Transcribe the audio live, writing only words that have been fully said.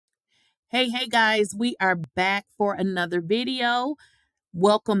Hey guys, we are back for another video.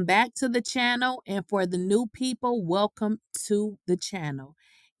 Welcome back to the channel, and for the new people, welcome to the channel.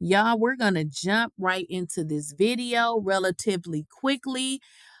 Y'all, we're going to jump right into this video relatively quickly,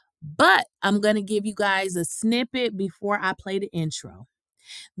 but I'm going to give you guys a snippet before I play the intro.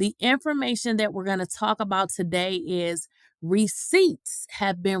 The information that we're going to talk about today is receipts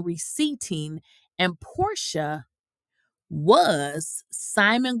have been receipting, and Porsha was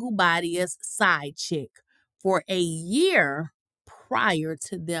Simon Guobadia's side chick for a year prior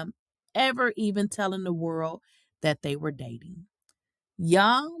to them ever even telling the world that they were dating.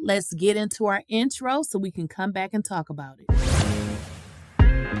 Y'all, let's get into our intro so we can come back and talk about it.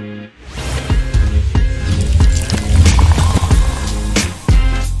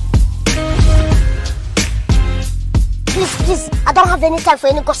 Please, I don't have any time for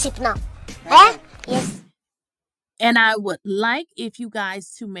any gossip now. Eh? Yes. And I would like if you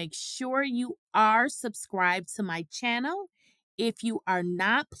guys to make sure you are subscribed to my channel. If you are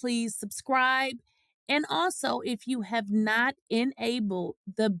not, please subscribe. And also, if you have not enabled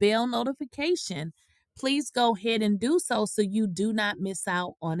the bell notification, please go ahead and do so you do not miss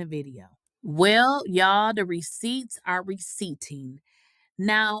out on a video. Well, y'all, the receipts are receipting.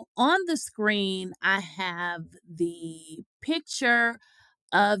 Now, on the screen, I have the picture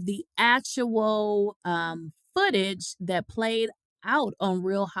of the actual footage that played out on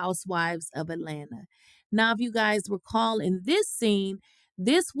Real Housewives of Atlanta. Now, if you guys recall in this scene,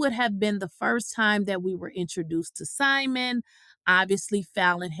 this would have been the first time that we were introduced to Simon. Obviously,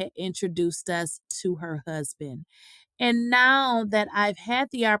 Falynn had introduced us to her husband. And now that I've had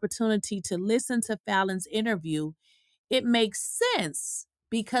the opportunity to listen to Falynn's interview, it makes sense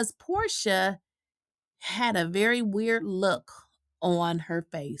because Porsha had a very weird look on her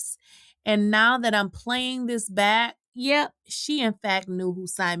face. And now that I'm playing this back, yep, she in fact knew who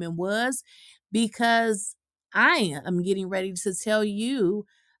Simon was, because I am getting ready to tell you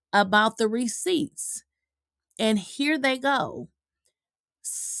about the receipts. And here they go.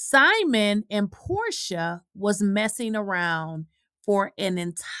 Simon and Porsha was messing around for an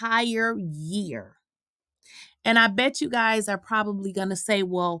entire year. And I bet you guys are probably going to say,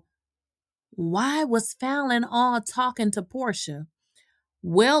 well, why was Falynn all talking to Porsha?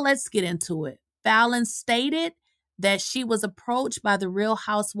 Well, let's get into it. Falynn stated that she was approached by the Real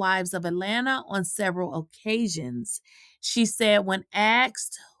Housewives of Atlanta on several occasions. She said when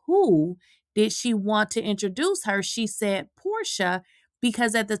asked who did she want to introduce her, she said Porsha,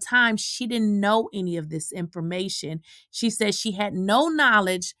 because at the time she didn't know any of this information. She said she had no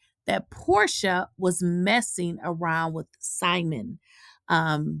knowledge that Porsha was messing around with Simon.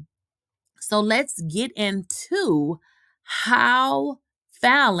 So let's get into how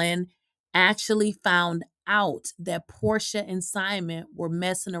Falynn actually found out that Porsha and Simon were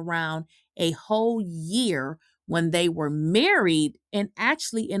messing around a whole year when they were married and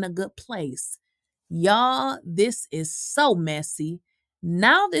actually in a good place. Y'all, this is so messy.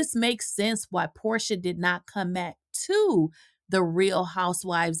 Now this makes sense why Porsha did not come back to the Real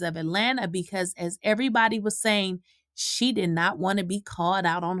Housewives of Atlanta, because as everybody was saying, she did not want to be called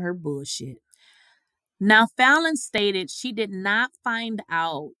out on her bullshit. Now, Falynn stated she did not find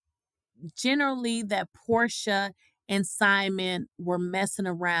out generally that Porsha and Simon were messing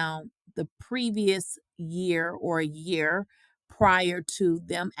around the previous year or a year prior to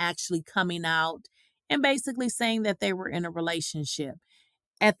them actually coming out and basically saying that they were in a relationship.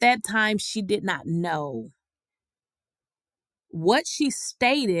 At that time, she did not know. What she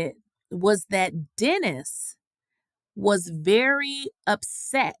stated was that Dennis was very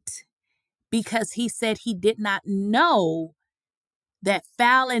upset because he said he did not know that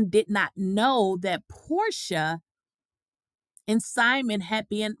Falynn did not know that Porsha and Simon had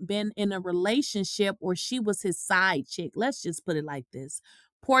been in a relationship, or she was his side chick. Let's just put it like this.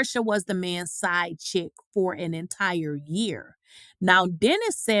 Porsha was the man's side chick for an entire year. Now,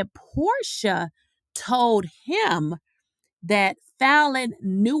 Dennis said Porsha told him that Falynn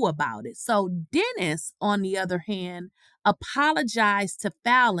knew about it. So Dennis, on the other hand, apologized to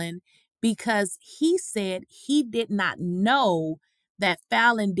Falynn because he said he did not know that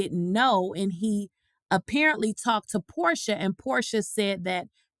Falynn didn't know, and he apparently talked to Porsha, and Porsha said that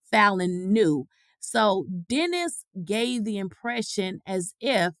Falynn knew. So Dennis gave the impression as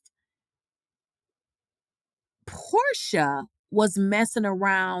if Porsha was messing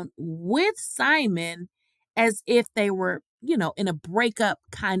around with Simon as if they were, in a breakup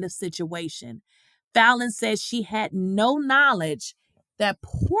kind of situation. Falynn says she had no knowledge that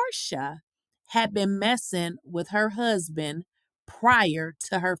Porsha had been messing with her husband prior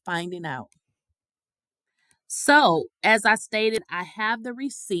to her finding out. So, as I stated, I have the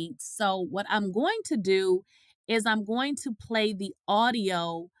receipts. So, what I'm going to do is I'm going to play the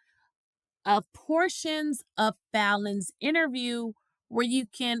audio of portions of Falynn's interview where you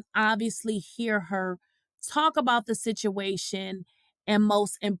can obviously hear her talk about the situation and,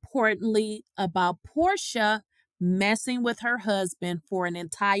 most importantly, about Porsha messing with her husband for an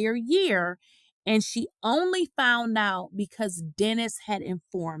entire year. And she only found out because Dennis had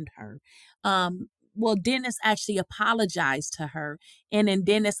informed her. Dennis actually apologized to her. And in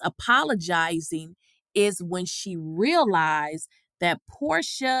Dennis apologizing is when she realized that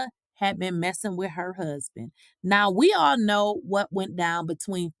Porsha had been messing with her husband. Now, we all know what went down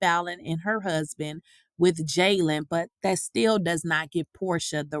between Falynn and her husband with Jalen, but that still does not give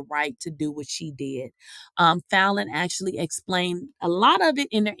Porsha the right to do what she did. Falynn actually explained a lot of it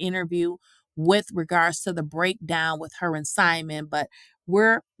in the interview with regards to the breakdown with her and Simon, but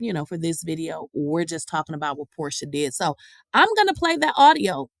we're, for this video, we're just talking about what Porsha did. So I'm going to play that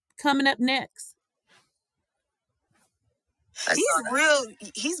audio coming up next.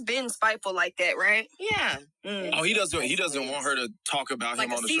 He's been spiteful like that, right? Yeah. Oh, he doesn't want her to talk about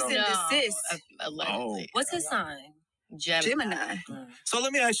him on the show. Cease and desist. Oh. What's his sign? Gemini. So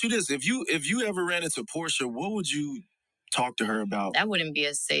let me ask you this: if you ever ran into Porsha, what would you talk to her about? That wouldn't be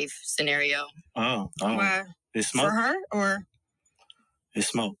a safe scenario. Oh. Why? It's smoke. For her or? It's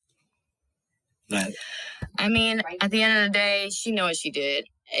smoke. Like, I mean, at the end of the day, she knows what she did.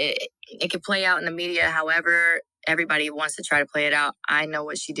 It could play out in the media however everybody wants to try to play it out. I know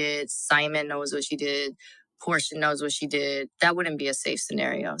what she did. Simon knows what she did. Porsha knows what she did. That wouldn't be a safe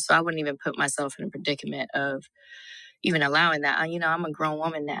scenario. So I wouldn't even put myself in a predicament of even allowing that. I'm a grown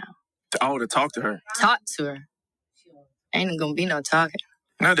woman now. to talk to her. Talk to her. Ain't gonna be no talking.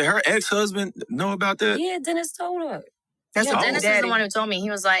 Now, did her ex-husband know about that? Yeah, Dennis told her. That's Dennis is the one who told me. He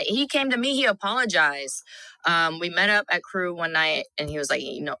was like, he came to me, he apologized. We met up at Crew one night and he was like,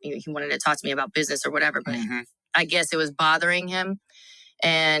 he wanted to talk to me about business or whatever, but I guess it was bothering him.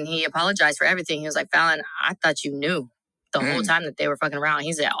 And he apologized for everything. He was like, Falynn, I thought you knew the whole time that they were fucking around.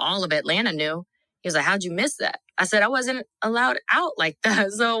 He said, all of Atlanta knew. He was like, how'd you miss that? I said, I wasn't allowed out like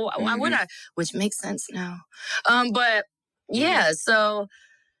that. So why would I? Which makes sense now. But yeah, so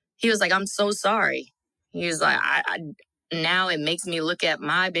he was like, I'm so sorry. He was like, now it makes me look at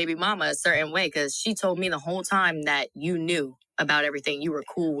my baby mama a certain way because she told me the whole time that you knew about everything. You were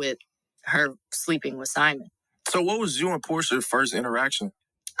cool with her sleeping with Simon. So what was you and Porsha's first interaction?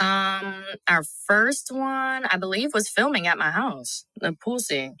 Our first one, I believe, was filming at my house, the pool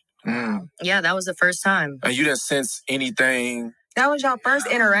scene. Yeah, that was the first time. And you didn't sense anything? That was your first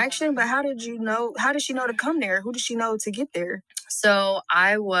interaction, but how did she know to come there? Who did she know to get there? So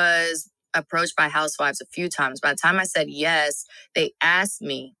I was approached by housewives a few times. By the time I said yes, they asked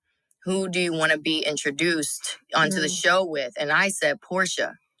me, who do you want to be introduced onto the show with? And I said,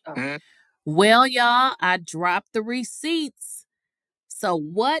 Porsha. Well, y'all, I dropped the receipts. So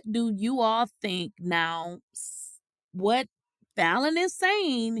what do you all think now? What Falynn is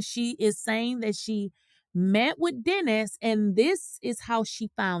saying, she is saying that she met with Dennis, and this is how she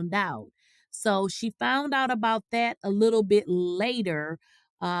found out. So she found out about that a little bit later,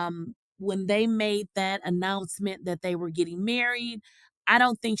 when they made that announcement that they were getting married. I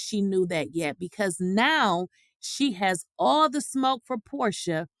don't think she knew that yet because now she has all the smoke for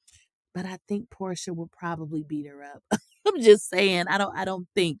Porsha, but I think Porsha will probably beat her up. I'm just saying, I don't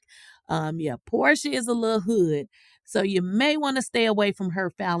think, Porsha is a little hood, so you may want to stay away from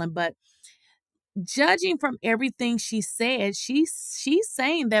her, Falynn. But judging from everything she said, she's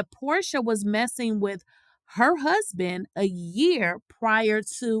saying that Porsha was messing with her husband a year prior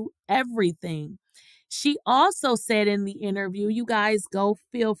to everything. She also said in the interview, you guys go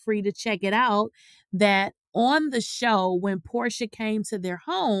feel free to check it out, that on the show when Porsha came to their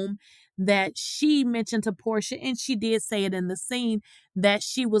home, that she mentioned to Porsha, and she did say it in the scene, that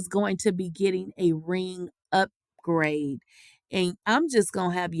she was going to be getting a ring upgrade. And I'm just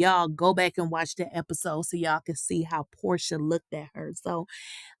going to have y'all go back and watch the episode so y'all can see how Porsha looked at her. So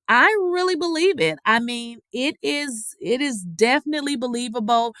I really believe it. I mean, it is definitely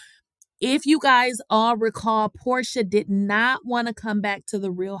believable. If you guys all recall, Porsha did not want to come back to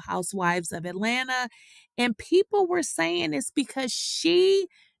the Real Housewives of Atlanta. And people were saying it's because she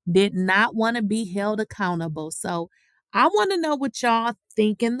did not want to be held accountable. So I want to know what y'all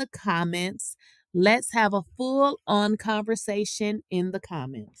think in the comments. Let's have a full-on conversation in the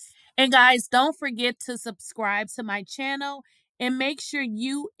comments. And guys, don't forget to subscribe to my channel and make sure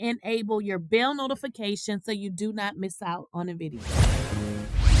you enable your bell notification so you do not miss out on a video.